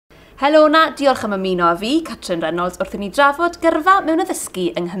Helo na, diolch am ymuno â fi, Catrin Reynolds, wrth i ni drafod gyrfa mewn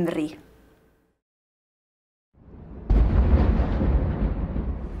addysgu yng Nghymru.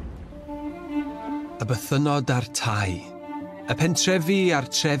 Y bythynod a'r tai, y pentrefi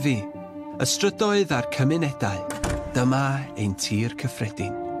a'r trefi, y strydoedd a'r cymunedau, dyma ein tir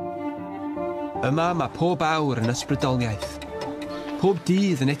cyffredin. Yma mae pob awr yn ysbrydoliaeth, pob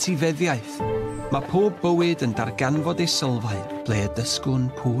dydd yn etifeddiaeth, mae pob bywyd yn darganfod ei sylfaen ble y dysgwn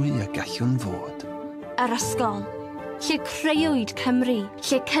pwy y gallwn fod. Yr ysgol, lle creuwyd Cymru,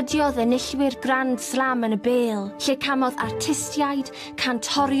 lle cydiodd enillwyr Grand Slam yn y bêl, lle camodd artistiaid,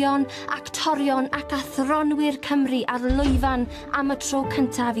 cantorion, actorion ac athronwyr Cymru ar lwyfan am y tro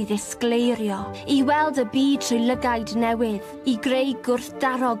cyntaf i ddisgleirio, i weld y byd trwy lygaid newydd, i greu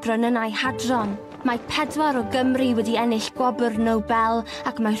gwrthdaro gronynau hadron. Mae 4 o Gymru wedi ennill gwobr Nobel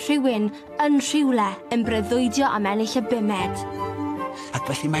ac mae rhywun yn rhywle yn breuddwydio am ennill y 5ed. Ac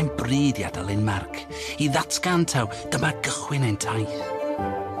felly mae'n bryd i adael ein marc, i ddatgan taw dyma gychwyn ein taith.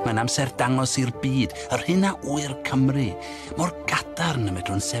 Mae'n amser dangos i'r byd yr hyn a wyr Cymru, mor gadarn y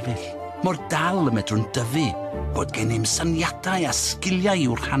medrwn sefyll, mor dal y medrwn dyfu, bod gen i'm syniadau a sgiliau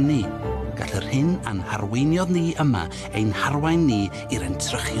i'w rhannu. Gall yr hyn a'n harweiniodd ni yma ein harwain ni i'r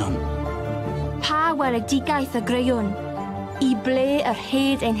entrychion. Pa weledigaeth y greiwn? I ble yr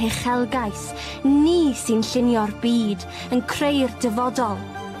hed ein hechelgais, ni sy'n llunio'r byd, yn creu'r dyfodol.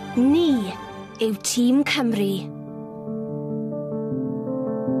 Ni yw Tîm Cymru.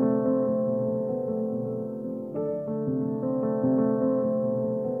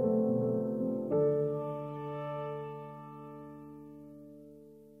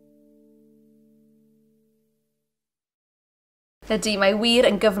 Ydy, mae wir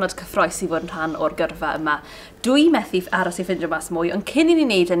yn gyfnod cyffroes i fod yn rhan o'r gyrfa yma. Dwi methu aros i ffindio mas mwy, ond cyn i ni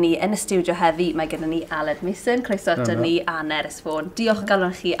wneud hynny yn y stiwdio heddi, mae gennym ni Addysgu, croeso ato ni a Nerys Ffôn. Diolch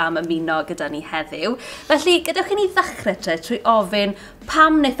galon chi am ymuno gyda ni heddiw. Felly, gadewch chi ni ddechrau trwy ofyn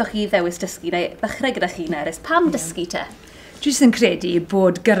pam wnaethoch chi ddewis dysgu, neu ddechrau gyda chi Nerys, pam dysgu te? Dwi jyst yn credu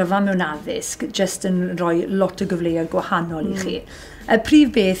bod gyrfa mewn addysg jyst yn rhoi lot o gyfleoedd gwahanol i chi. Y prif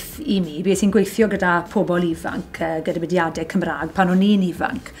beth i mi, beth sy'n gweithio gyda pobl ifanc, gyda mudiadau Cymraeg, pan o'n i'n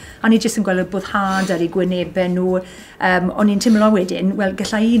ifanc, a ni jyst yn gweld y boddhad ar eu gwynebau nhw, o'n i'n teimlo wedyn, wel,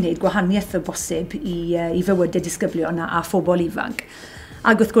 gallai i wneud gwahaniaeth o bosib i fywydau disgyblion a phobl ifanc.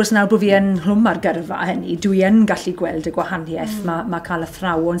 Ac wrth gwrs nawr bod fi yn hlwm ar gyrfa hynny, dwi yn gallu gweld y gwahaniaeth mae cael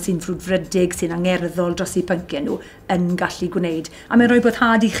athrawon sy'n frwdfrydig, sy'n angerddol dros eu pynciau nhw yn gallu gwneud. A mae'n rhoi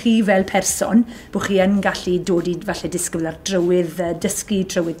boddhad i chi fel person, bod chi yn gallu dod i falle disgwyl ar drywydd dysgu,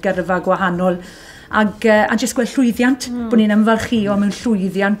 trywydd gyrfa gwahanol, a jyst gweld llwyddiant, bod ni'n ymfalchuo mewn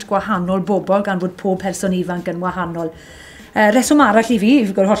llwyddiant gwahanol bobl gan fod pob person ifanc yn wahanol. Reswm arall i fi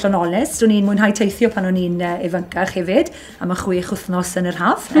gwrdd hollol onest, o'n i'n mwynhau teithio pan o'n i'n ifancach hefyd, a mae 6 wythnos yn yr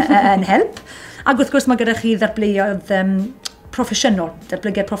haf yn help. Ac wrth gwrs mae gyda chi ddatblygoedd proffesiynol,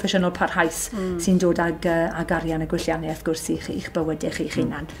 datblygiad proffesiynol parhaus sy'n dod ag arian y gwyllianau wrth gwrs i'ch bywydau chi'ch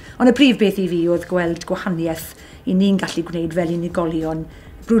hunan. Ond y prif beth i fi oedd gweld gwahaniaeth i ni'n gallu gwneud fel unigolion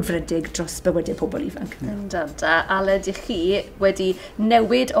brwdfrydig dros bywydau pobl ifanc. Yndod, a Aled, i chi wedi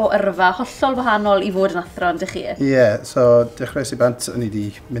newid o yrfa hollol wahanol i fod yn athro, ydych chi? Ie, so dechreuais i bant, o'n i wedi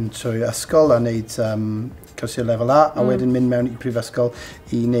mynd trwy ysgol a wneud cyrsiau lefel A, a wedyn mynd mewn i prifysgol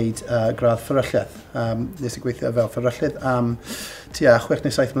i wneud gradd fferylliaeth. Nes i gweithio fel fferyllydd am tua 6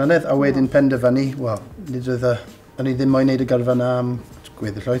 neu 7 mlynedd, a wedyn penderfynu, wel, o'n i ddim moyn wneud y gyrfa na am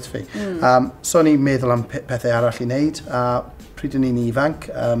gweddill oed fi. So o'n i'n meddwl am pethau arall i wneud, a pryd o'n i'n ifanc,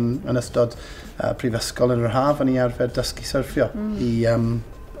 yn ystod prifysgol yn yr haf, o'n i arfer dysgu syrffio i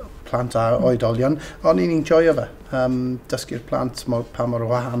plant a oedolion, ond i'n enjoyo fe. Dysgu'r plant pa mor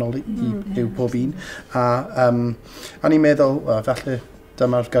wahanol yw pob un. A o'n i'n meddwl, falle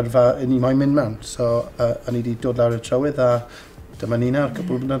dyma'r gyrfa yn i moyn mynd mewn. So o'n i wedi dod lawr y trywydd a dyma ni nawr,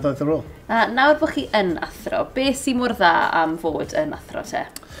 cwbl o blynyddoedd ar ôl. A nawr bod chi yn athro, beth sy'n mor dda am fod yn athro te?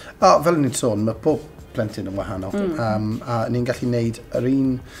 Fel ni'n sôn, mae pob plentyn yn wahanol. A ni'n gallu gwneud yr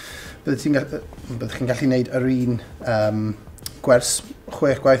un... Byddwch chi'n gallu gwneud yr un gwers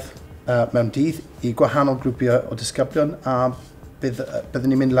 6 gwaith mewn dydd i gwahanol grwpiau o disgyblion, a byddwn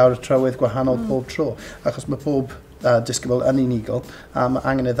ni'n mynd lawr y trywydd gwahanol pob tro. Achos mae pob disgybl yn unigol, a mae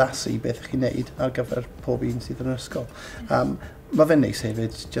angen addasu beth ych chi'n gwneud ar gyfer pob un sydd yn yr ysgol. Mae fe'n neis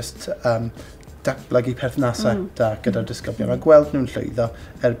hefyd, just datblygu perthnasau da gyda'r disgyblion a gweld nhw'n llwyddo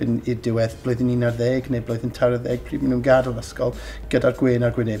erbyn i'r diwedd blwyddyn 11 neu blwyddyn 12 pryd maen nhw'n gadael ysgol gyda'r gwyn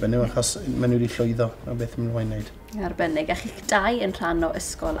a'r gwynebau nhw achos maen nhw wedi llwyddo a beth maen nhw'n wneud. Arbennig, a chi'ch dau yn rhan o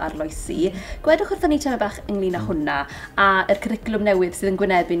ysgol arloesi. Gwedwch wrthon ni tyma bach ynglyn â hwnna a yr cwricwlwm newydd sydd yn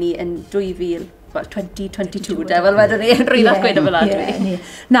gwynebu ni yn 2000 2022, fel wedyn ni, yn rhywbeth gweud o fel adwi.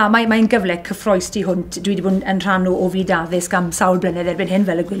 Na, mae'n gyfle cyffroes di hwnt. Dwi wedi bod yn rhan o fyd addysg am sawl blynedd erbyn hyn,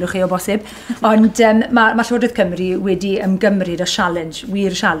 fel y gwylwch chi o bosib. Ond mae Llywodraeth Cymru wedi ymgymryd y challenge,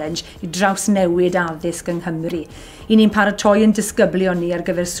 wir challenge, i draws newid addysg yng Nghymru. I ni'n paratoi yn disgyblion ni ar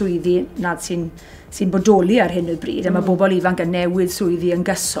gyfer swyddi nad sy'n bodoli ar hyn o bryd, a mae bobl ifanc yn newid swyddi yn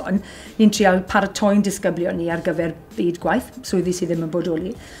gyson. Ni'n trial paratoi'n disgyblion ni ar gyfer byd gwaith, swyddi sydd ddim yn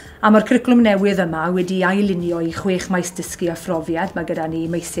bodoli. A mae'r cwricwlwm newydd yma wedi ailunio i 6 maes dysgu a phrofiad. Mae gyda ni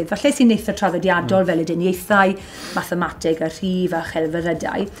meisydd, falle sy'n eitha traddodiadol fel ydeniaethau, mathemateg a rhif a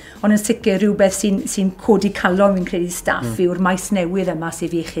chelfyddydau. Ond yn sicr rhywbeth sy'n codi calon fi'n credu staff yw'r maes newydd yma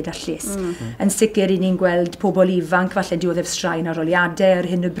sef iechyd a llys. Yn sicr i ni'n gweld pobl ifanc, falle dioddef straen aroliadau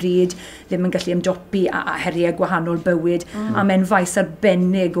ar hyn o bryd, ddim yn gallu ymdopi a heriau gwahanol bywyd, a mae'n faes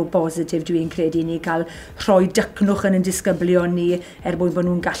arbennig o bositif dwi'n credu ni cael rhoi dycnwch yn disgyblion ni er bod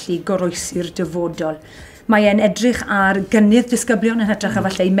nhw'n gallu goroesi'r dyfodol. Mae e'n edrych ar gynnydd disgyblion yn hytrach a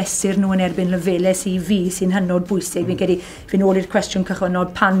falle i mesur nhw yn erbyn lefelau sy'n hynod bwysig. Fi'n credu, fi'n ôl i'r cwestiwn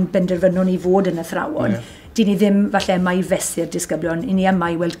cychwynnol pan benderfynwn ni fod yn athrawon. Dyn ni ddim falle yma i fesu'r disgyblion, i ni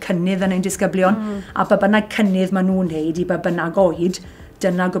yma i weld cynnydd yn ein disgyblion, a ba bynnag cynnydd maen nhw'n neud i ba bynnag oed,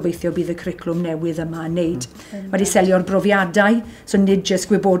 dyna gobeithio bydd y cwricwlwm newydd yma yn neud. Mae wedi selio'r brofiadau, so nid jyst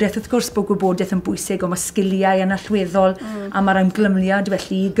gwybodaeth, wrth gwrs bod gwybodaeth yn bwysig, ond mae sgiliau yn allweddol, a mae'r ymglymiad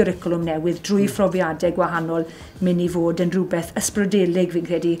felly i gwricwlwm newydd drwy phrofiadau gwahanol mynd i fod yn rhywbeth ysbrydelig fi'n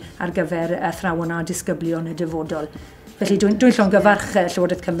credu ar gyfer athrawon a disgyblion y dyfodol. Felly dwi'n llongyfarch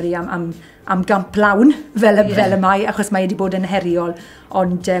Llywodraeth Cymru am gamp lawn fel y mai, achos mae wedi bod yn heriol,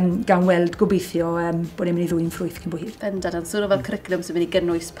 ond gan weld gobeithio bod e'n mynd i ddwy'n ffrwyth cyn bo hir. Bendant, yn sôn o fel cwricwlwm sy'n mynd i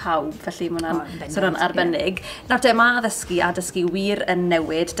gynnwys pawb, felly mae'n sôn o'n arbennig. Nawr te, mae addysgu wir yn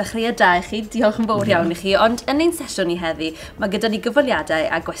newid. Dechreuadau chi, diolch yn fawr iawn i chi, ond yn ein sesiwn ni heddi, mae gyda ni gyfweliadau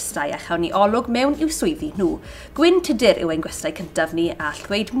a gwestai a chawn ni olwg mewn i'w swyddi nhw. Gwyn Tudur yw ein gwestai cyntaf ni a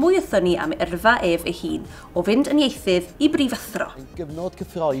llweid mwy wrthon ni am yrfa ef ei hun, o fynd yn ieithydd i brifathro. Yn gyfnod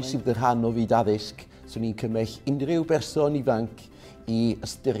cyffrous sydd yn rhan o fyd addysg, swn i'n cymell unrhyw berson ifanc i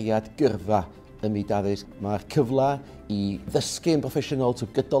ystyried gyrfa ym myd addysg. Mae'r cyfle i ddysgu'n broffesiynol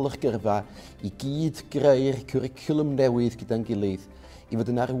trwy gydol eich gyrfa, i gyd greu'r cwricwlwm newydd gyda'n gilydd, i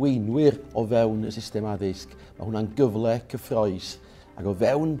fod yn arweinwyr o fewn y system addysg. Mae hwnna'n gyfle cyffroes. Ac o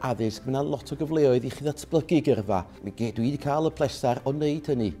fewn addysg, mae yna lot o gyfleoedd i chi ddatblygu gyrfa. Dwi wedi cael y plesar o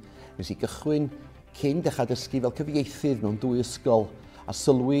wneud hynny. Nes i gychwyn cyn dechrau dysgu fel cyfieithydd mewn 2 ysgol, a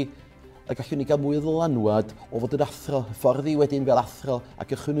sylwi a gallwn ni gael mwy o ddylanwad o fod yn athro, hyfforddi wedyn fel athro a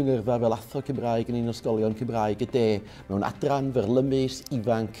gychwyn yng ngyrfa fel athro Cymraeg yn un ysgolion Cymraeg y de, mewn adran fyrlymus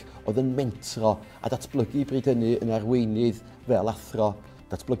ifanc oedd yn mentro a datblygu bryd hynny yn arweinydd fel athro.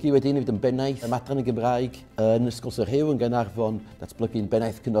 Datblygu wedyn i fod yn bennaeth ym adran y Gymraeg yn Ysgol Syrhyw yn Gaernarfon, datblygu'n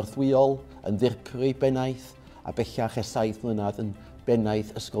bennaeth cynorthwyol, yn ddirprwy bennaeth a bellach ers 7 mlynedd yn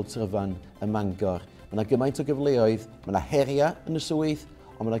bennaeth Ysgol Tryfan ym Mangor. Mae yna gymaint o gyfleoedd, mae yna heria yn y swydd,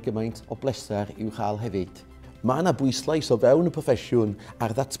 ond mae yna gymaint o bleser i'w chael hefyd. Mae yna bwyslais o fewn y proffesiwn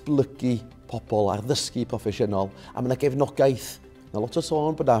ar ddatblygu pobl, ar ddysgu proffesiynol, a mae yna gefnogaeth. Mae lot o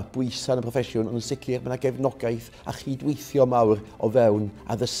sôn bod yna bwysau yn y proffesiwn, ond yn sicr mae yna gefnogaeth a chydweithio mawr o fewn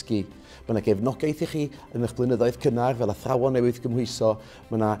addysgu. Mae yna gefnogaeth i chi yn eich blynyddoedd cynnar fel athrawon newydd gymhwyso.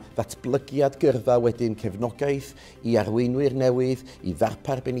 Mae yna ddatblygiad gyrfa wedyn, cefnogaeth i arweinwyr newydd, i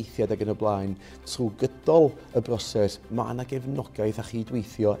ddarpar beneithiad ac yn y blaen. Trwy gydol y broses, mae yna gefnogaeth a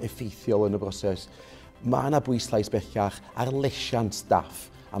chydweithio effeithiol yn y broses. Mae yna bwyslais bellach ar lesiant staff,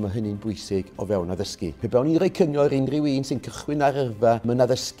 a mae hynny'n bwysig o fewn addysgu. Pe bawn ni'n rhoi cyngor unrhyw un sy'n cychwyn ar yrfa mewn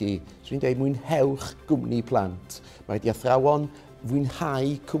addysgu, so ni'n dweud mwynhewch gwmni plant. Mae di athrawon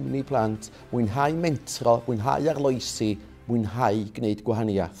fwynhau cwmni plant, mwynhau mentro, mwynhau arloesi, mwynhau gwneud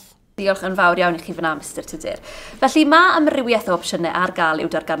gwahaniaeth. Diolch yn fawr iawn i chi fyna, Mr Tudur. Felly mae amrywiaeth o opsiynau ar gael i'w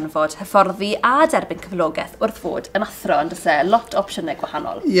darganfod, hyfforddi a derbyn cyflogaeth wrth fod yn athro, ond ys lot o opsiynau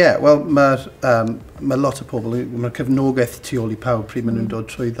gwahanol. Wel, mae lot o pobl, mae'r cefnogaeth tu ôl i pawb pryd maen nhw'n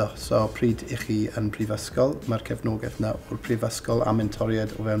dod trwyddo. So, pryd i chi yn prifysgol, mae'r cefnogaeth yna o'r prifysgol a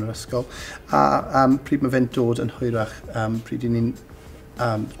mentoriad o fewn yr ysgol. A pryd mae fe'n dod yn hwyrach, pryd i ni'n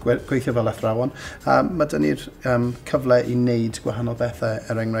gweithio fel athrawon. Mae dyn ni'r cyfle i wneud gwahanol bethau,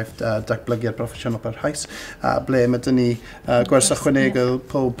 enghraifft datblygiad proffesiynol parhaus, ble mae dyn ni gwers ychwanegol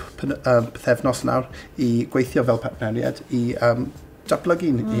pob pethefnos nawr i gweithio fel partneriad i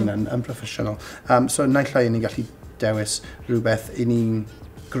datblygu'n hunan yn proffesiynol. So, naill ai ni'n gallu dewis rhywbeth i ni'n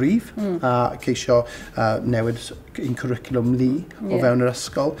gryf a ceisio newid un cwricwlwm lu o fewn yr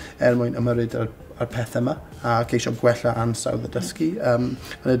ysgol mwyn ymyrryd ar peth yma a ceisio gwella ansawdd y dysgu yn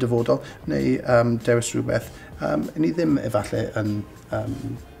y dyfodol neu dewis rhywbeth ni ddim efallai yn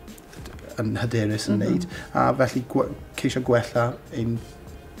yn hyderus yn wneud. A felly ceisio gwella ein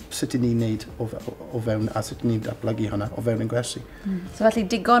sut ni'n wneud o fewn, a sut ni'n datblygu hwnna o fewn yn gwersi. So felly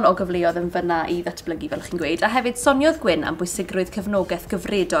digon o gyfleoedd yn fyna i ddatblygu fel chi'n gweud, a hefyd soniodd Gwyn am bwysigrwydd cefnogaeth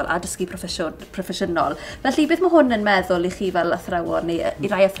gyfredol a dysgu proffesiynol. Felly beth mae hwn yn meddwl i chi fel athrawon neu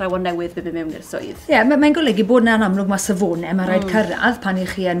i rai athrawon newydd bydd mewn i'r swydd? Ie, mae'n golygu bod yna'n amlwg mae safonau, mae rhaid cyrraedd pan i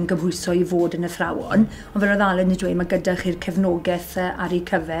chi yn gymhwyso i fod yn athrawon, ond fel oedd Aled yn dweud, mae gyda chi'r cefnogaeth ar ei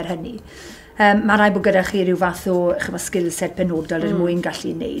cyfer hynny. Mae rhaid bod gyda chi rhyw fath o skill set penodol er mwyn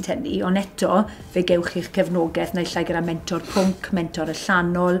gallu wneud hynny, ond eto fe gewch chi'ch cefnogaeth neu llai gyda mentor pwnc, mentor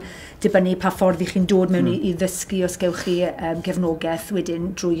allanol, dibynnu pa ffordd i chi'n dod mewn i ddysgu os gewch chi cefnogaeth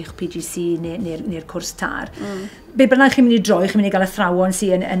wedyn drwy'ch PGC neu'r cwrs tar. Be bynnag chi'n mynd i droi, chi'n mynd i gael athrawon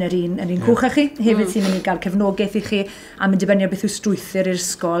sy'n yn yr un cwch â chi, hefyd sy'n mynd i gael cefnogaeth i chi, a mynd dibynnu beth yw strwythyr i'r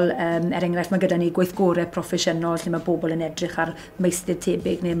ysgol. Enghraifft, mae gyda ni gweithgorau proffesiynol lle mae bobl yn edrych ar meistyr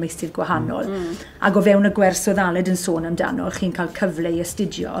tebyg neu meistyr gwahanol. Ac o fewn y gwers oedd Aled yn sôn amdano, chi'n cael cyfle i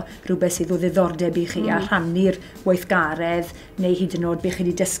astudio rhywbeth sydd o ddiddordeb i chi a rhannu'r weithgaredd neu hyd yn oed beth chi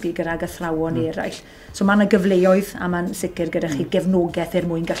wedi dysgu gyda'r athrawon eraill. So mae yna gyfleoedd a mae'n sicr gyda chi gefnogaeth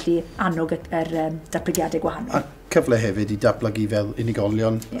mwyn gallu annog yr datblygiadau gwahanol. A cyfle hefyd i datblygu fel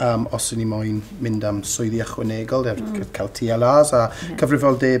unigolion os ydyn ni moyn mynd am swyddi ychwanegol, cael TLRs a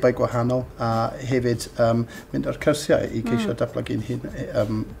cyfrifoldebau gwahanol, a hefyd mynd ar cyrsiau i ceisio datblygu'n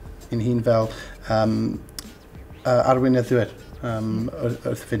hun fel arweinyddwyr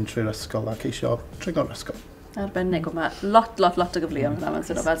wrth fynd trwy'r ysgol a ceisio dringo'r ysgol. Arbennig, o mae lot o gyfleoedd yna mae'n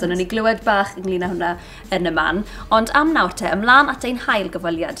sôn o fel. So, ni glywed bach ynglyn â hwnna yn y man. Ond am nawr te, ymlaen at ein hael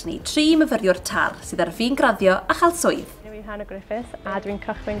gyfweliad ni, 3 myfyriwr tar sydd ar fin graddio a chael swydd. Dwi'n Hannah Griffith a dwi'n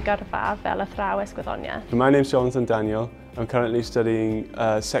cychwyn gyrfa fel athrawes gwyddoniaeth. My name's Jonathan Daniel. I'm currently studying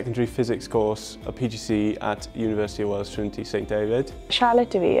a secondary physics course, a PGC at University of Wales Trinity St David.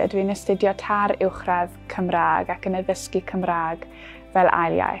 Charlotte dwi, a dwi'n astudio tar uwchradd Cymraeg ac yn addysgu Cymraeg fel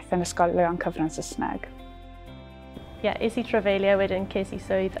ail iaith yn ysgolion cyfrwng Saesneg. Is i trafeilio wedyn ces i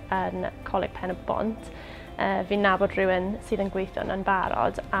swydd yn Coleg Pen y Bont. Fi'n nabod rhywun sydd yn gweithio yn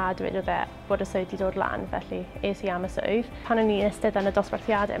barod a dwedodd bod y swydd wedi dod lan, felly es i am y swydd. Pan o'n i'n ystod yn y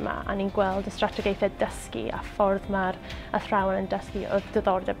dosbarthiadau yma, a ni'n gweld y strategaethau dysgu a ffordd mae'r athrawon yn dysgu oedd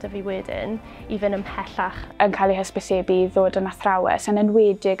diddordeb dy fi wedyn i fynd ymhellach. Yn cael ei hysbysebu i ddod yn athrawes yn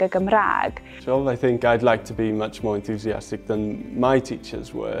enwedig y Gymraeg. So I think I'd like to be much more enthusiastic than my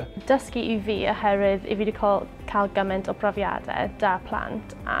teachers were. Dysgu i fi oherwydd i fi wedi cael gymaint o brofiadau da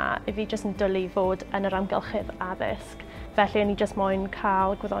plant a i fi jyst yn dwlu fod yn yr amgylchydd addysg. Felly o'n i jyst moyn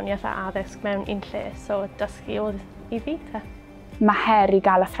cael gwyddoniaeth a addysg mewn un lle, so dysgu oedd i fi te. Mae her i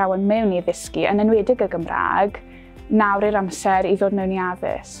gael athrawon mewn i ddysgu yn enwedig y Gymraeg, nawr i'r amser i ddod mewn i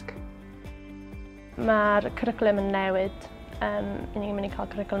addysg. Mae'r cwricwlwm yn newid, ni'n mynd i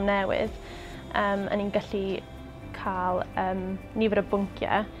cael cwricwlwm newydd, a ni'n gallu cael nifer o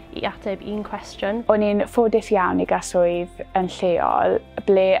bynciau i ateb un cwestiwn. O'n i'n ffodus iawn i gael swydd yn lleol,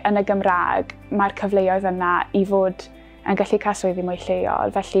 ble yn y Gymraeg mae'r cyfleoedd yna i fod yn gallu cael swyddi mwy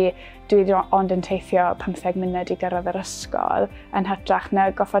lleol. Felly dwi ond yn teithio 15 munud i gyrraedd yr ysgol yn hytrach na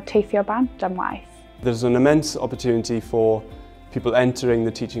goffod teithio bant am waith. There's an immense opportunity for people entering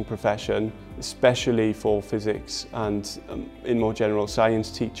the teaching profession, especially for physics and in more general science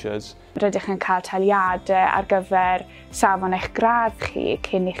teachers. Rydych chi'n cael taliadau ar gyfer safon eich gradd chi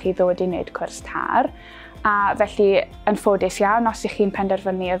cyn i chi ddod i wneud cwrs tar. A felly yn ffodus iawn, os ych chi'n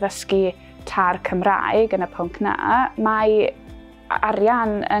penderfynu o ddysgu tar Cymraeg yn y pwnc na, mae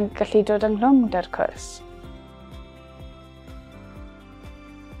arian yn gallu dod ynglwm gyda'r cwrs.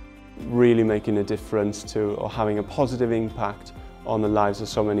 Really making a difference to or having a positive impact on the lives of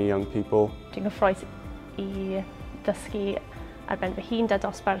so many young people. Dwi'n gyffroes i dysgu ar ben fy hun da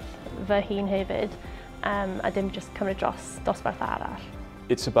dosbarth fy hun hefyd, a dim just cymryd dros dosbarth arall.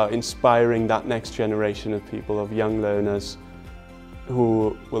 It's about inspiring that next generation of people, of young learners,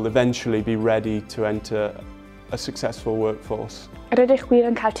 who will eventually be ready to enter a successful workforce. Rydych wir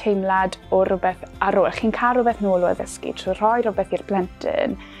yn cael teimlad o rhywbeth ar ôl. Chi'n cael rhywbeth nôl o addysgu, trwy rhoi rhywbeth i'r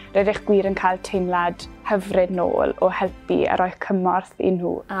plentyn, rydych wir yn cael teimlad hyfryd nôl o helpu a rhoi cymorth i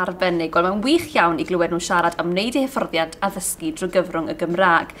nhw. Arbennig, wel mae'n wych iawn i glywed nhw'n siarad am wneud eu hyfforddiant addysgu drwy gyfrwng y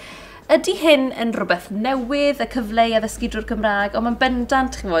Gymraeg. Ydy hyn yn rhywbeth newydd, y cyfle i addysgu drwy'r Gymraeg, ond mae'n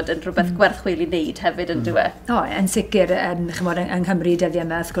bendant yn rhywbeth gwerthchweil i wneud hefyd yn dwe? Yn sicr, yng Nghymru dyddiau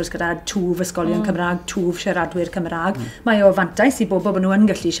yma, wrth gwrs gyda twf ysgolion Cymraeg, twf siaradwyr Cymraeg. Mae o fantais i bobl nhw yn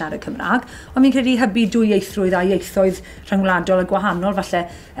gallu siarad Cymraeg, ond mi'n credu hybu dwyieithrwydd a ieithoedd rhyngwladol a gwahanol falle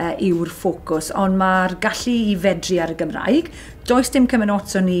yw'r ffocws, ond mae'r gallu i fedru ar y Gymraeg. Does dim cymaint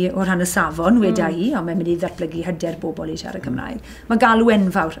ots o ni o rhan y safon, weda i, ond mae'n mynd i ddatblygu hyder bobl i siarad Cymraeg. Mae galw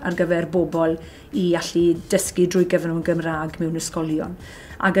enfawr ar gyfer gyfer bobl i allu dysgu drwy gyfrwng Gymraeg mewn ysgolion.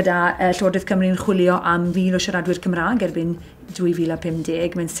 A gyda Llywodraeth Cymru'n chwilio am fil o siaradwyr Cymraeg erbyn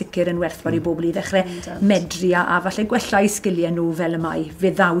 2050, mae'n sicr yn werthfawr i bobl i ddechrau medru a falle gwella eu sgiliau nhw fel y mae.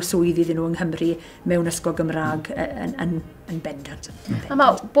 Fe ddaw swydd iddyn nhw yng Nghymru mewn ysgol Gymraeg yn bendant. A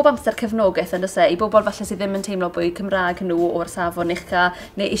mae bob amser cefnogaeth yn dysgu i bobl falle sydd ddim yn teimlo bod Cymraeg nhw o'r safon ucha,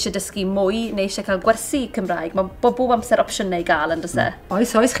 neu eisiau dysgu mwy, neu eisiau cael gwersi Cymraeg. Mae bob amser opsiynau i gael yn dysgu.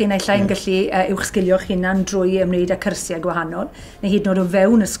 Oes, chi'n eill gallu uwch sgilio'ch hunan drwy ymwneud â cyrsiau gwahanol, neu hyd yn oed o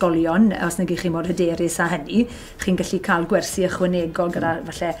fewn ysgolion, os nag chi mor hyderus a hynny, chi'n gallu cael gwersi ychwanegol gyda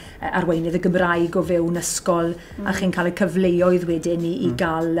falle arweinydd y Gymraeg o fewn ysgol, a chi'n cael y cyfleoedd wedyn i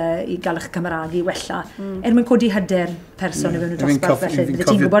gael eich Cymraeg i wella. Mae'n codi hyder person o fewn y dosbarth, felly bydde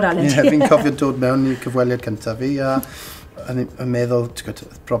ti'n gwybod, Alan? Fi'n cofio dod mewn i cyfweliad cyntaf fi, a yn meddwl,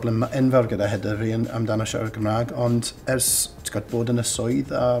 problem enfawr gyda hyder fi amdano siarad Gymraeg, ond ers bod yn y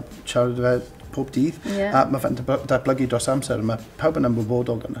swydd a siarad fe pob dydd, a mae fe'n datblygu dros amser, mae pawb yn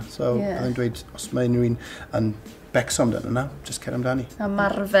ymwybodol gyda. So, byddai'n dweud, os mae unrhyw un yn becsom dyn yna, jyst cer amdani. A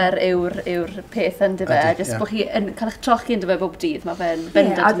marfer yw'r peth yn dyfe, jyst bod chi yn cael eich trochi yn dyfe bob dydd, mae fe'n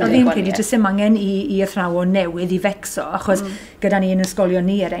bendant yn gwanieth. A fi'n credu, jyst ddim angen i athrawon newydd i fecso, achos gyda ni yn ysgolion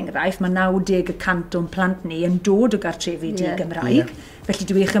ni enghraifft, mae 90% o'n plant ni yn dod o gartrefi di Gymraeg. Felly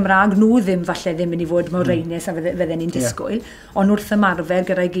dwi Chymraeg nhw falle ddim yn ei fod mor reines a fydden ni'n disgwyl, ond wrth ymarfer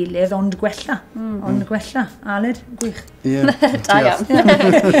gyda'i gilydd, ond gwella. Ond gwella. Aled, gwych. Da iawn.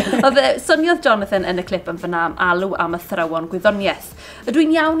 Oedd syniodd Jonathan yn y clip yn fyna am alw am athrawon gwyddoniaeth. Ydw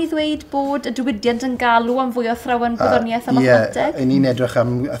i'n iawn i ddweud bod y diwydiant yn galw am fwy o athrawon gwyddoniaeth a mathemateg? Ie, ni'n edrych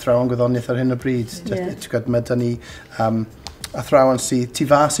am athrawon gwyddoniaeth ar hyn o bryd. Mae dyn ni athrawon sydd tu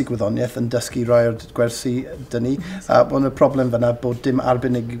fas i gwyddoniaeth yn dysgu rai o'r gwersi dyn ni. Ond y problem fyna bod dim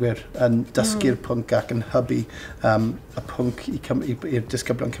arbenigwyr yn dysgu'r pwnc ac yn hybu y pwnc i'r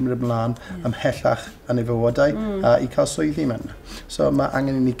disgyblion cymryd ymlaen ymhellach yn ei fywodau i cael swyddi mewn. So mae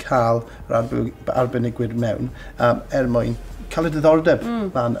angen i ni cael yr arbenigwyr mewn mwyn cael y diddordeb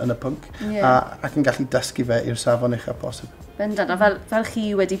lan yn y pwnc ac yn gallu dysgu fe i'r safon eich a posib. Bendant, a fel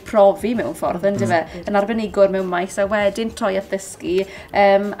chi wedi profi mewn ffordd, yn dyfe, yn arbenigwr mewn maes, a wedyn troi at ddysgu,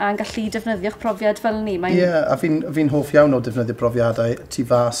 a'n gallu defnyddio'ch profiad fel ni. Ie, a fi'n hoff iawn o defnyddio profiadau tu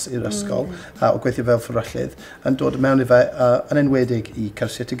fas i'r ysgol, o gweithio fel fforyllydd, yn dod mewn i fe yn enwedig i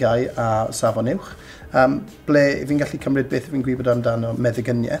cyrsiau tygau a safon uwch, ble fi'n gallu cymryd beth fi'n gwybod amdano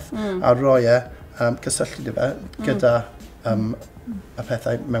meddygyniaeth, a roi cysylltu i fe gyda y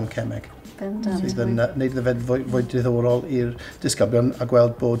pethau mewn cemeg. Sydd yn gwneud y fwy diddorol i'r disgyblion a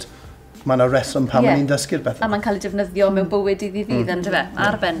gweld bod mae yna reswm pam ni'n dysgu'r bethau. A mae'n cael ei defnyddio mewn bywyd i ddydd yn dyfe,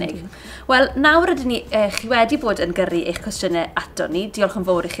 arbennig. Wel, nawr ydyn ni, chi wedi bod yn gyrru eich cwestiynau ato ni. Diolch yn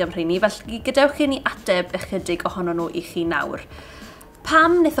fawr i chi am rheini. Felly, gadewch chi ni ateb ychydig ohono nhw i chi nawr.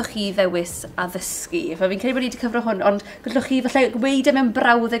 Pam wnaethoch chi ddewis a ddysgu? Fi'n credu bod ni wedi cyfro hwn, ond gallwch chi falle weid mewn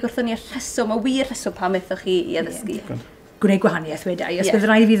brawddeg wrthon ni'r rheswm, a wir rheswm pam wnaethoch chi i addysgu. Gwneud gwahaniaeth wedau. Os bydd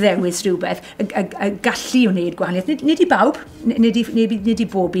rhaid fi ddewis rhywbeth, y gallu wneud gwahaniaeth. Nid i bawb, nid i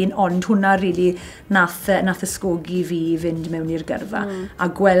bob un, ond hwnna really nath ysgogi fi fynd mewn i'r gyrfa. A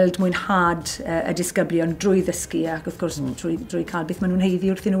gweld mwynhad y disgyblion drwy ddysgu ac wrth gwrs drwy cael beth maen nhw'n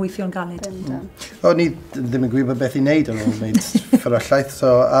heiddi wrth nhw weithio'n galed. O, ni ddim yn gwybod beth i wneud yn ôl wneud fferyllaeth, so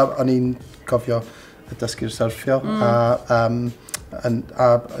o'n i'n cofio y dysgu'r syrffio, a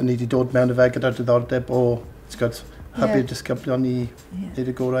ni wedi dod mewn y fe gyda'r diddordeb o, hybu'r disgyblion i wneud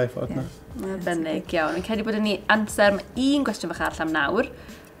y gorau ffordd yna. Bennig iawn. Fi'n credu bod yn ni amser am un gwestiwn fach arall am nawr.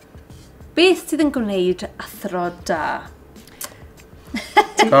 Beth sydd yn gwneud athro da?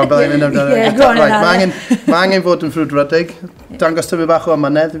 Mae angen fod yn ffrwdfrydig. Dangos tyfu bach o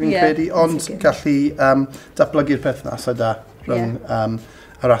amynedd, fi'n credu, ond gallu datblygu'r perthnasau da rhwng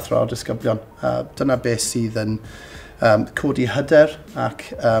yr athro o'r disgyblion. Dyna beth sydd yn codi hyder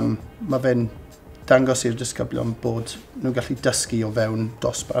ac mae fe'n dangos i'r disgyblion bod nhw'n gallu dysgu o fewn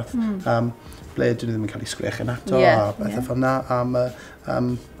dosbarth, ble dyn nhw ddim yn cael ei sgrechen ato a bethau fel yna,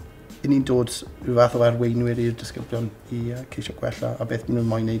 i ni'n dod rhyw fath o arweinwyr i'r disgyblion i ceisio gwella a beth maen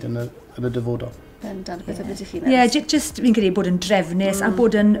nhw'n moyn wneud yn y dyfodol. Bendant, beth ydych chi'n just fi'n credu bod yn drefnus a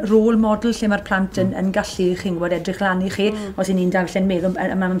bod yn rôl model lle mae'r plant yn gallu chi'n gwybod edrych lan i chi. Os i ni'n darllen meddwl,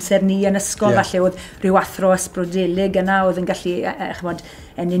 am amser ni yn ysgol falle oedd rhyw athro ysbrydelig yna oedd yn gallu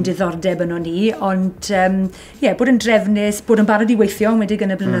enni'n diddordeb yno ni. Ond bod yn drefnus, bod yn barod i weithio wedi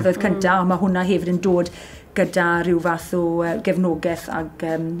yn y blynyddoedd cyntaf, a mae hwnna hefyd yn dod gyda rhyw fath o gefnogaeth ac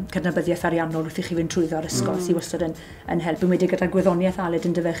cydnabyddiaeth ariannol wrth i chi fynd trwyddo ar ysgol sy'n wastad yn helpu. Wedi gyda gwyddoniaeth Aled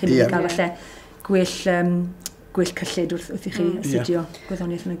yn dyfech chi'n cael falle gwell gwyll cyllid wrth i chi astudio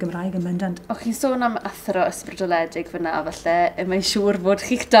gwyddoniaeth yn y Gymraeg yn bendant. O'ch chi'n sôn am athro ysbrydoledig fyna, falle mae'n siŵr bod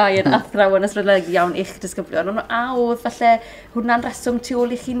chi'ch dau yn athro yn ysbrydoledig iawn i'ch disgyblion, ond a oedd falle hwnna'n reswm tu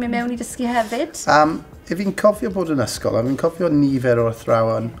ôl i chi'n mynd mewn i dysgu hefyd? Fi'n cofio bod yn ysgol, a fi'n cofio nifer o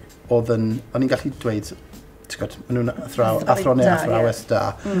athrawon oedd yn, o'n i'n gallu dweud, maen nhw'n athrawes da.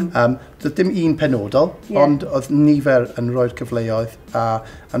 Doedd dim un penodol, ond oedd nifer yn rhoi'r cyfleoedd a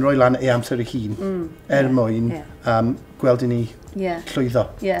yn rhoi lan ei amser ei hun mwyn gweld i ni llwyddo.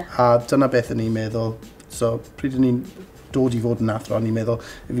 A dyna beth yn ni'n meddwl. So, pryd yn ni'n dod i fod yn athro, ni'n meddwl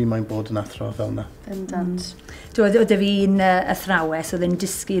fi mae'n bod yn athro fel yna. Bendant. Oedd fi'n athrawes, oedd yn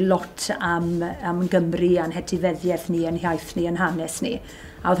dysgu lot am Gymru, a'n hetifeddiaeth ni, a'n hiaith ni, a'n hanes ni.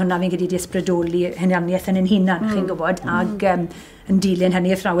 A oedd hwnna fi'n gyda di ysbrydoli hynnianiaeth yn hunan, chi'n gwybod, ac yn dilyn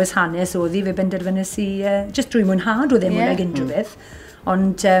hynny athrawes hanes oedd i fe benderfynus i, just drwy mwynhad o ddim mwy ag unrhyw beth.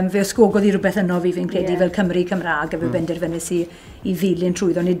 Ond fe osgogodd i rhywbeth yno fi'n credu fel Cymru Cymraeg, a fe benderfynus i ddilyn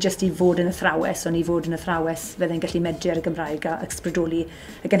trwyddo, nid jyst i fod yn athrawes, ond i fod yn athrawes fydde'n gallu medru ar y Gymraeg a ysbrydoli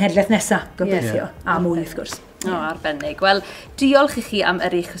y genhedlaeth nesaf, gobeithio, a mwy wrth gwrs. Arbennig. Wel, diolch i chi am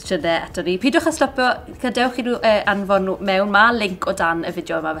yr eich cwestiynau ato ni. Pidwch a stopio, gadewch chi nhw anfon mewn. Mae link o dan y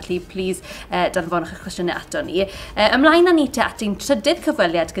fideo yma, felly please danfonwch eich cwestiynau ato ni. Ymlaen â ni te at ein trydydd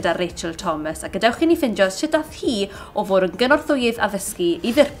cyfweliad gyda Rachel Thomas, a gadewch chi ni ffindio sut daeth hi o fod yn gynorthwyydd addysgu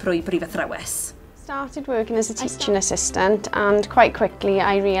i ddirprwy brif athrawes. Started working as a teaching assistant, and quite quickly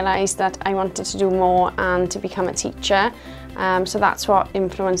I realised that I wanted to do more and to become a teacher. So that's what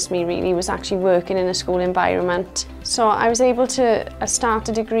influenced me really, was actually working in a school environment. So I was able to start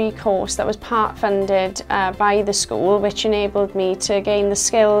a degree course that was part funded by the school, which enabled me to gain the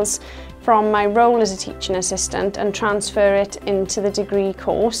skills from my role as a teaching assistant and transfer it into the degree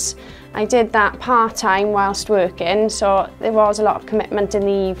course. I did that part-time whilst working, so there was a lot of commitment in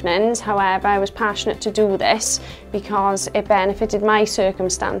the evenings. However, I was passionate to do this because it benefited my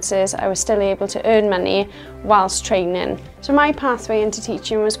circumstances. I was still able to earn money whilst training. So my pathway into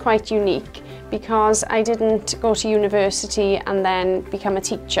teaching was quite unique because I didn't go to university and then become a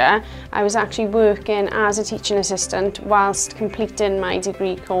teacher. I was actually working as a teaching assistant whilst completing my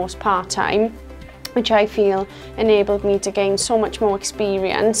degree course part-time, which I feel enabled me to gain so much more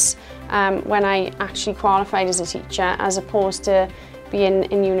experience when I actually qualified as a teacher, as opposed to being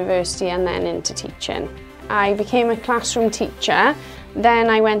in university and then into teaching. I became a classroom teacher, then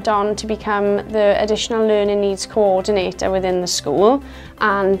I went on to become the additional learning needs coordinator within the school,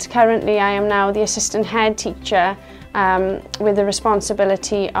 and currently I am now the assistant head teacher with the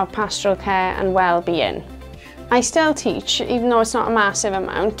responsibility of pastoral care and well-being. I still teach, even though it's not a massive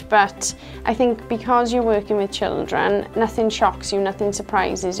amount, but I think because you're working with children, nothing shocks you, nothing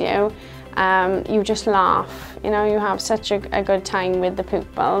surprises you. You just laugh, you know, you have such a good time with the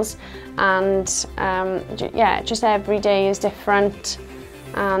pupils, and yeah, just every day is different,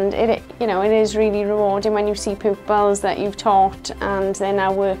 and it is really rewarding when you see pupils that you've taught and they're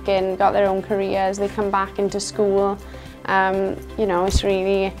now working, got their own careers, they come back into school. You know, it's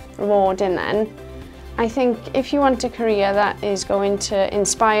really rewarding then. I think if you want a career that is going to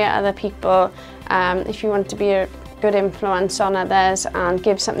inspire other people, if you want to be a good influence on others and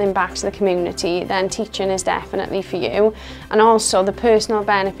give something back to the community, then teaching is definitely for you. And also the personal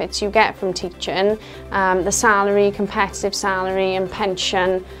benefits you get from teaching, the salary, competitive salary and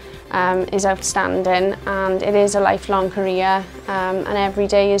pension is outstanding, and it is a lifelong career, and every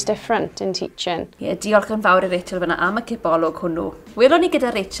day is different in teaching. Diolch yn fawr i Rachel fyna am y cibolwg hwnnw. Beth welon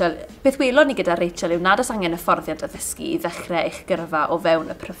ni gyda Rachel yw nad oes angen hyfforddiant addysgu i ddechrau eich gyrfa o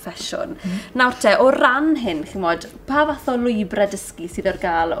fewn y proffesiwn. Nawr te, o ran hyn, pa fath o llwybrau dysgu sydd ar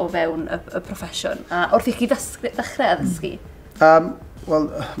gael o fewn y proffesiwn? A wrth i chi ddechrau addysgu? Wel,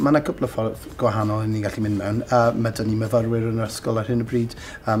 mae yna cwpl o ffordd gwahanol yn ni'n gallu mynd mewn. Mae dyn ni myfyrwyr yn yr ysgol ar hyn o bryd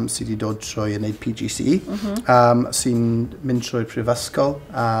sydd wedi dod trwy yn neud PGC, sy'n mynd trwy'r prifysgol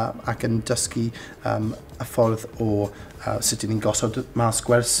ac yn dysgu y ffordd o sut ni'n gosod mas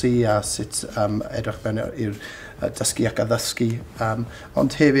gwersi a sut edrych mewn i'r dysgu ac addysgu.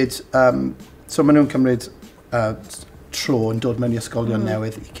 Ond hefyd, so maen nhw'n cymryd tro yn dod mewn i ysgolion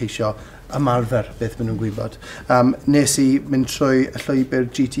newydd i ceisio ymarfer beth maen nhw'n gwybod. Nes i mynd trwy y llwybr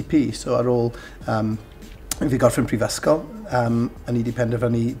GTP, so ar ôl fi gorffen prifysgol, a ni wedi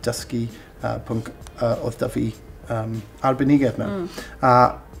penderfynu dysgu pwnc oedd da fi arbenigedd mewn. A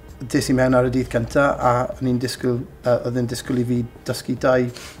des i mewn ar y dydd cyntaf, a oedd yn disgwyl i fi dysgu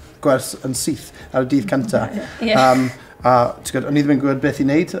 2 gwers yn syth ar y dydd cyntaf. A o'n i ddim yn gwybod beth i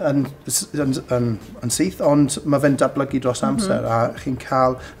wneud yn syth, ond mae fe'n datblygu dros amser, a chi'n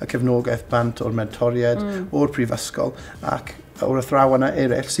cael y cefnogaeth bant o'r mentoriaid o'r prifysgol, ac o'r athrawon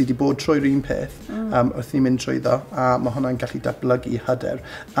eraill sydd wedi bod trwy'r un peth wrth ni'n mynd trwy ddo, a mae hwnna'n gallu datblygu hyder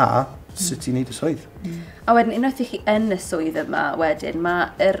a sut i'n neud y swydd. A wedyn, unwaith i chi yn y swydd yma wedyn,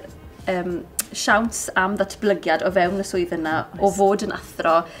 mae'r siawns am ddatblygiad o fewn y swydd yna o fod yn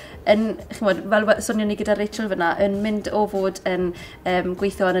athro yn, fel sonion ni gyda Rachel fyna, yn mynd o fod yn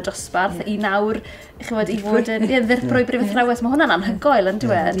gweithio yn y dosbarth i nawr, i fod yn ddirprwy brif athrawes. Mae hwnna'n anhygoel yn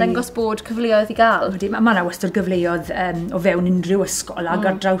dweud, dangos bod cyfleoedd i gael. Mae yna wastad gyfleoedd o fewn unrhyw ysgol ac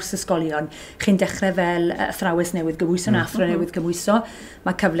ar draws ysgolion. Chi'n dechrau fel athrawes newydd gymwyso, athro newydd gymwyso.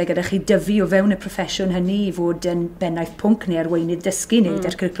 Mae cyfle gyda chi dyfu o fewn y proffesiwn hynny i fod yn bennaeth pwnc neu arweinydd dysgu neu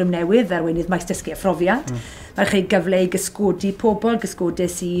cwricwlwm newydd, arweinydd maes dysgu a phrofiad. Mae chi gyfle i gysgodi pobl,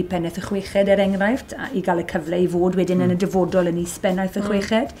 gysgodus i pennaeth y chweched enghraifft, i gael y cyfle i fod wedyn yn y dyfodol yn is-bennaeth y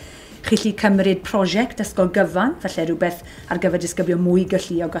chweched. Chi lli cymryd prosiect ysgol gyfan, falle rhywbeth ar gyfer disgybio mwy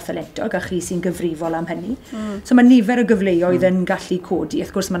galluog a thaletog, a chi sy'n gyfrifol am hynny. So mae nifer o gyfleoedd yn gallu codi.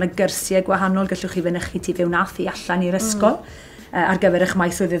 Wrth gwrs mae yna gyrsiau gwahanol gallwch chi fynychu ti fewn ath i allan i'r ysgol ar gyfer eich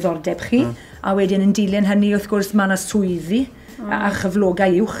maes o ddiddordeb chi. A wedyn yn dilyn hynny, wrth gwrs mae yna swyddi a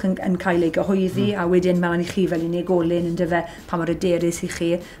chyflogau uwch yn cael ei gyhoeddi, a wedyn mae'n i chi fel unigolyn yn dyfa pa mor hyderus i chi,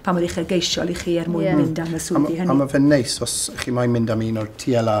 pa mor uchelgeisiol i chi mwyn mynd am y swyddi hynny. A mae fe'n neis os chi moyn mynd am un o'r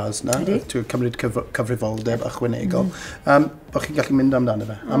TLAs na, cymryd cyfrifoldeb ychwanegol, bod chi'n gallu mynd amdano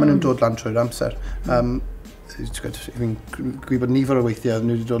fe, a maen nhw'n dod lan trwy'r amser. Fi'n gwybod nifer o weithiau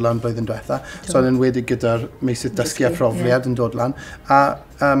nhw wedi dod lan blwyddyn diwetha, so yn enwedig gyda'r meysydd dysgu a phrofiad yn dod lan, a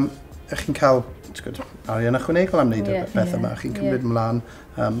chi'n cael arian ychwanegol am wneud y beth yma. Chi'n cymryd ymlaen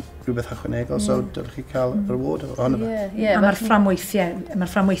rhywbeth ychwanegol, so dylech chi cael reward ohono fe. A mae'r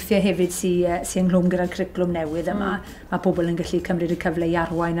fframweithiau hefyd sy'n ynglwm gyda'r cwricwlwm newydd yma. Mae pobl yn gallu cymryd y cyfle i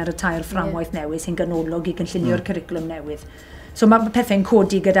arwain ar y tair fframwaith newydd sy'n ganolog i gynllunio'r cwricwlwm newydd. So mae pethau'n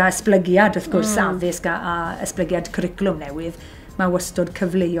codi gyda esblygiad, wrth gwrs, addysg a esblygiad cwricwlwm newydd. Mae wastod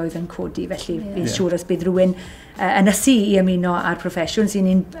cyfleoedd yn codi, felly fi'n siŵr os bydd rhywun yn ysu i ymuno ar proffesiwn sy'n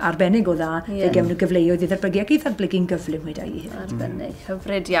un arbennig o dda, fe gefn nhw gyfleoedd i ddatblygu ac i ddatblygu'n gyflym wedi i. Arbennig,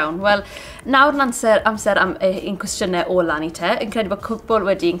 hyfryd iawn. Wel, nawr yn amser am un cwestiynau ola ni te, yn credu bod cwbl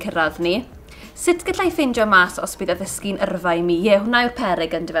wedi'n cyrraedd ni. Sut gallai ffeindio mas os bydd addysgu'n yrfa i mi? Hwna yw'r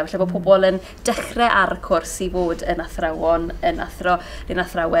peryg yn dyfa, felly bod pobl yn dechrau ar y cwrs i fod yn athrawon, yn athro, neu'n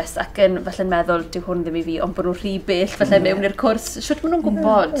athrawes, ac yn falle'n meddwl, dyw hwn ddim i fi, ond bod nhw'n rhy bell, falle mewn i'r cwrs. Sut maen nhw'n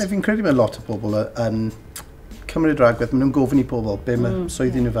gwybod? Fi'n credu mae lot o bobl yn cymryd ragwedd, maen nhw'n gofyn i pobl be mae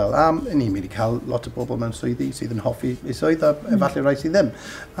swyddi nhw fel. A ni'n mynd i cael lot o bobl mewn swyddi sydd yn hoffi eu swydd, a efallai rai sydd ddim.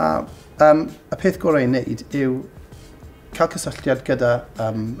 Y peth gorau i wneud yw cael cysylltiad gyda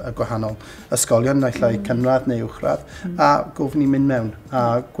y gwahanol ysgolion, naill ai cynradd neu uwchradd, a gofyn i mynd mewn a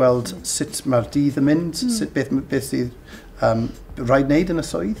gweld sut mae'r dydd yn mynd, beth sydd rhaid wneud yn y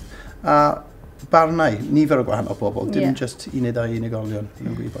swydd, a barnau nifer o gwahanol bobl, dim just un neu ddau unigolion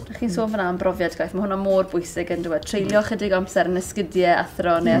yn gwybod. Chi'n sôn fyna am brofiad gwaith, mae hwnna mor bwysig yn dweud. Treulio chydig amser yn ysgydiau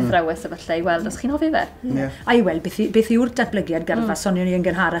athro neu athrawes efallai i weld os chi'n hoffi fe. A i weld, beth yw'r datblygiad gyrfa, sonion ni yn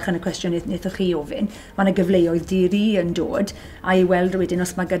gynharach yn y cwestiwn wnaethoch chi ofyn. Mae yna gyfleoedd diri yn dod, a i weld wedyn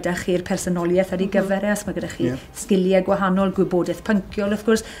os mae gyda chi'r personoliaeth ar ei gyfer, os mae gyda chi sgiliau gwahanol, gwybodaeth pynciol, wrth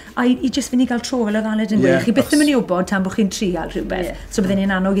gwrs, a i jyst fynd i gael tro fel y ddaled yn dweud. Chi byth yn mynd i wybod tan bod chi'n trial rhywbeth. So byddwn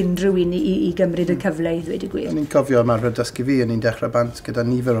ni'n annog unrhyw un i gymryd y cyfle i ddweud y gwir. Ni'n cofio ymarfer dysgu fi, ni'n dechrau bant gyda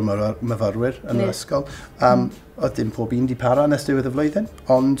nifer o myfyrwyr yn yr ysgol. Oedd dim pob un di para nes diwedd y flwyddyn,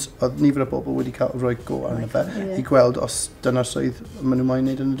 ond oedd nifer o bobl wedi cael rhoi go arno fe i gweld os dyna'r swydd maen nhw moyn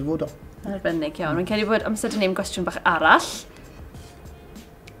wneud yn y dyfodol. Arbennig iawn. Mae'n credu bod amser dyn ni'n gwestiwn bach arall.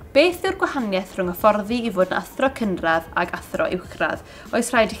 Beth yw'r gwahaniaeth rhwng hyfforddi i fod yn athro cynradd ac athro uwchradd?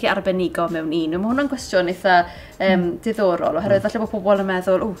 Oes rhaid i chi arbenigo mewn un? Mae hwnna'n gwestiwn eitha diddorol, oherwydd falle bod pobl yn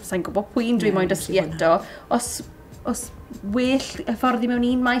meddwl, sa'n gwybod pwy'n dwi'n moyn dysgu eto. Os well hyfforddi mewn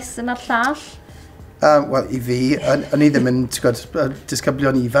un maes yn ar llall? Wel, i fi, o'n i ddim yn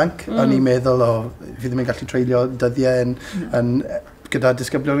disgyblion ifanc. O'n i'n meddwl, fi ddim yn gallu treulio dyddiau gyda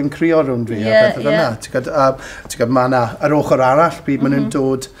disgyblion yn crio rhwng fi a beth yna. Mae yna ar ochr arall, pryd maen nhw'n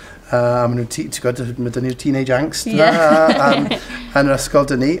dod, mae dyn ni'r teenage angst yn yr ysgol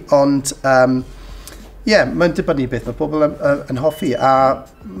dyn ni, ond mae'n dibynnu beth mae pobl yn hoffi, a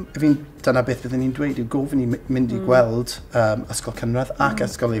dyna beth byddwn ni'n dweud, yw gofyn i mynd i gweld ysgol cynradd ac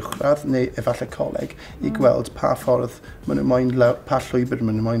ysgol uwchradd, neu efallai coleg, i gweld pa ffordd maen nhw'n moyn, pa llwybr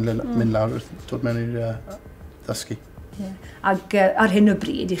maen nhw'n moyn mynd lawr wrth dod mewn i'r ddysgu. Ac ar hyn o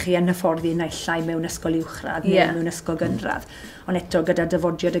bryd, i chi yn hyfforddi naill ai mewn ysgol uwchradd neu mewn ysgol gynradd. ond eto gyda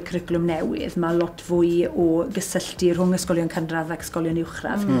dyfodiad y cwricwlwm newydd, mae lot fwy o gysylltu rhwng ysgolion cynradd ac ysgolion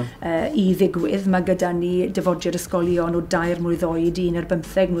uwchradd i ddigwydd. Mae gyda ni dyfodiad ysgolion o 2 mlwydd oed i 1 ar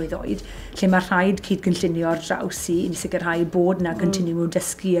 15 mlwydd oed, lle mae rhaid cydgynllunio ar draws i sicrhau bod na continwm o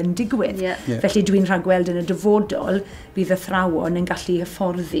dysgu yn digwydd. Felly dwi'n rhagweld yn y dyfodol bydd y athrawon yn gallu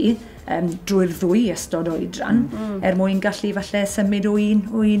hyfforddi drwy'r ddwy ystod oedran, mwyn gallu falle symud o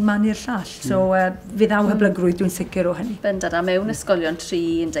un man i'r llall. So fe ddaw hyblygrwydd dwi'n sicr o hynny. Bendant, a mewn ysgolion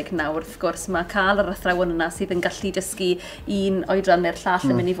 3-19 wrth gwrs, mae cael yr athrawon yna sydd yn gallu dysgu un oedran neu'r llall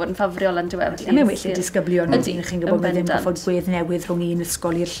yn mynd i fod yn ffafriol yn diwedd. Mae'n well disgyblion ydyn, chi'n gwybod bod ddim goffod gwedd newydd rhwng un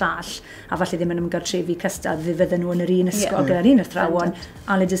ysgol i'r llall, a falle ddim yn ymgartrefu cystad fe fydden nhw yn yr un ysgol gyda'r un athrawon,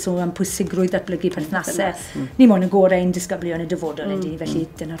 a le dysgu am pwysigrwydd datblygu perthnasau. Ni mo'n y gorau ein disgyblion y dyfodol ydy, felly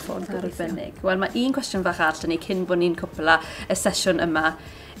dyna'r ffordd. Wel, mae un cwestiwn fach arall ni cyn bod ni'n cwpla y sesiwn yma.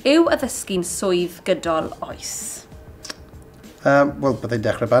 Yw addysgu'n swydd gydol oes? Wel, byddai'n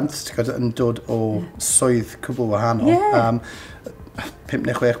dechrau bant, yn dod o swydd cwbl wahanol. 5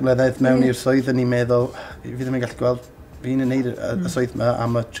 neu 6 mlynedd mewn i'r swydd, yn ni'n meddwl, fi ddim yn gallu gweld fi'n yn neud y swydd yma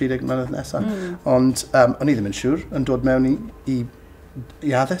am y 30 mlynedd nesaf. Ond o'n i ddim yn siŵr yn dod mewn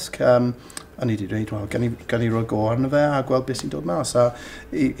i addysg. O'n i wedi dweud, wel, gan i roi go arno fe a gweld beth sy'n dod mas. A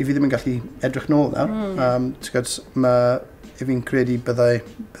i fi ddim yn gallu edrych nôl nawr. I fi'n credu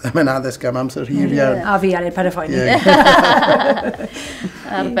byddai'n addysg am amser hir iawn. A fi ar ei paraffoni.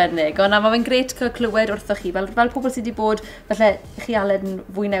 Arbennig. Ond mae fe'n gret cael clywed wrthoch chi. Fel pobl sydd wedi bod, falle chi Aled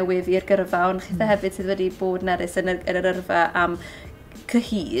fwy newydd i'r gyrfa, ond chi hefyd sydd wedi bod nerys yn yr yrfa am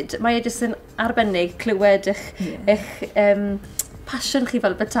cyhyd. Mae e jyst yn arbennig clywed eich passion chi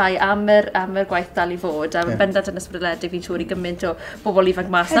fel betai am yr gwaith dal i fod, a bendant yn ysbrydoledig fi'n siŵr i gymaint o bobl ifanc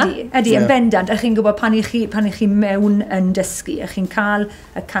mas na. Ydy, yn bendant, a chi'n gwybod pan i chi mewn yn dysgu, a chi'n cael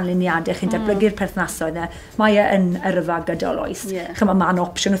y canlyniadau, chi'n datblygu'r perthnasoedd, mae yn yrfa gydol oes. Chyma mae'n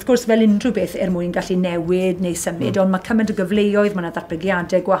opsiwn, wrth gwrs fel unrhyw beth mwyn gallu newid neu symud, ond mae cymaint o gyfleoedd, mae yna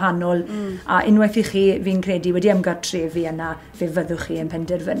datblygiadau gwahanol, a unwaith i chi fi'n credu wedi ymgartrefu yna, fe fyddwch chi yn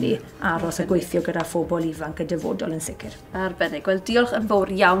penderfynu aros a gweithio gyda phobl ifanc y dyfodol yn sicr. Arbennig. Wel, diolch yn fawr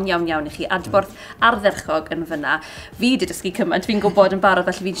iawn i chi. Adborth ardderchog yn fyna. Fi wedi dysgu cymaint, fi'n gwybod yn barod,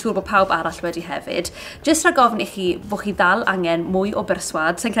 felly fi'n siŵr bod pawb arall wedi hefyd. Jyst rhag ofn i chi bod chi ddal angen mwy o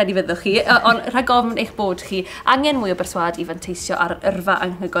berswad, sy'n credu fyddwch chi, ond rhag ofn eich bod chi angen mwy o berswad i fanteisio ar yrfa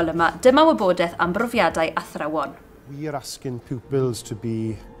anghygol yma. Dyma wybodaeth am brofiadau athrawon. We are asking pupils to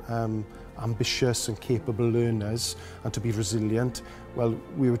be ambitious and capable learners and to be resilient. Well,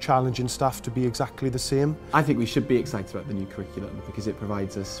 we were challenging staff to be exactly the same. I think we should be excited about the new curriculum because it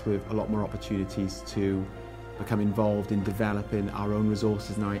provides us with a lot more opportunities to become involved in developing our own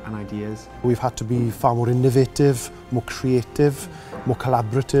resources and ideas. We've had to be far more innovative, more creative, more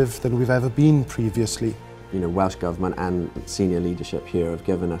collaborative than we've ever been previously. You know, Welsh Government and senior leadership here have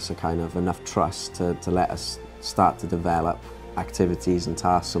given us a kind of enough trust to let us start to develop activities and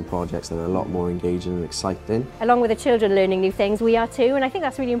tasks and projects that are a lot more engaging and exciting. Along with the children learning new things, we are too, and I think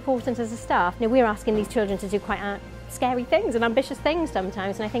that's really important as a staff. You know, we're asking these children to do quite scary things and ambitious things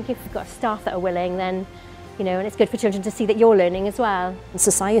sometimes, and I think if you've got staff that are willing, then, you know, and it's good for children to see that you're learning as well.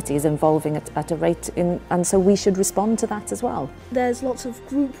 Society is evolving at a rate, and so we should respond to that as well. There's lots of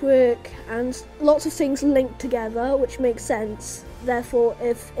group work and lots of things linked together, which makes sense. Therefore,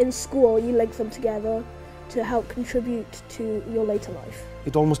 if in school you link them together, to help contribute to your later life.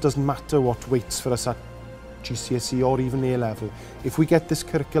 It almost doesn't matter what waits for us at GCSE or even A-level. If we get this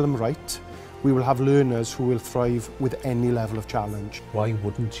curriculum right, we will have learners who will thrive with any level of challenge. Why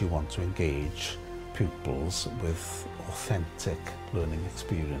wouldn't you want to engage pupils with authentic learning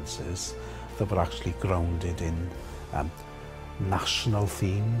experiences that were actually grounded in national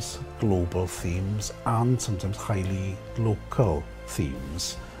themes, global themes, and sometimes highly local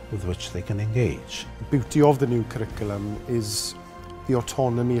themes with which they can engage. The beauty of the new curriculum is the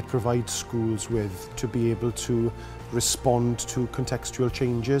autonomy it provides schools with to be able to respond to contextual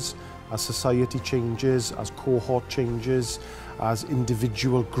changes as society changes, as cohort changes, as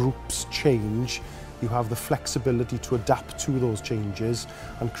individual groups change. You have the flexibility to adapt to those changes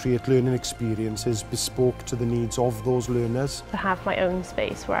and create learning experiences bespoke to the needs of those learners. To have my own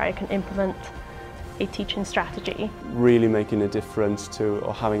space where I can implement a teaching strategy. Really making a difference to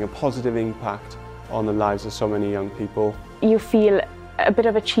or having a positive impact on the lives of so many young people. You feel a bit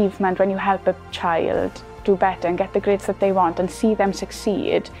of achievement when you help a child do better and get the grades that they want and see them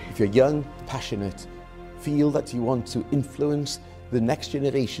succeed. If you're young, passionate, feel that you want to influence the next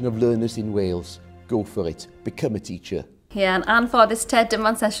generation of learners in Wales, go for it. Become a teacher. Yn anffodus te,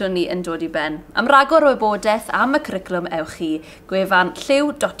 dyma'n sesiwn ni yn dod i ben. Am ragor o wybodaeth am y cwricwlwm ewch chi, gwefan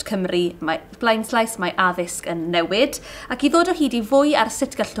llwybrau.cymru, mae addysg yn newid, ac i ddod o hyd i fwy ar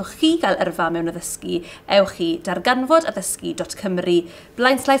sut gallwch chi gael yrfa mewn addysgu, ewch chi darganfodaddysgu.cymru,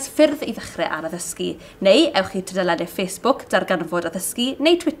 ffyrdd i ddechrau ar addysgu, neu ewch chi tudalennau Facebook darganfod addysgu,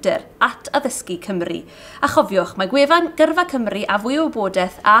 neu Twitter @addysgu Cymru. A chofiwch, mae gwefan Gyrfa Cymru a fwy o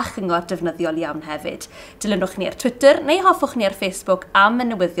wybodaeth a chyngor defnyddiol iawn hefyd. Dilynwch ni ar Twitter neu hoffwch ni ar Facebook am y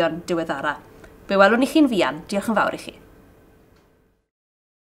newyddion diweddara. Be welwn i chi'n fuan, diolch yn fawr i chi.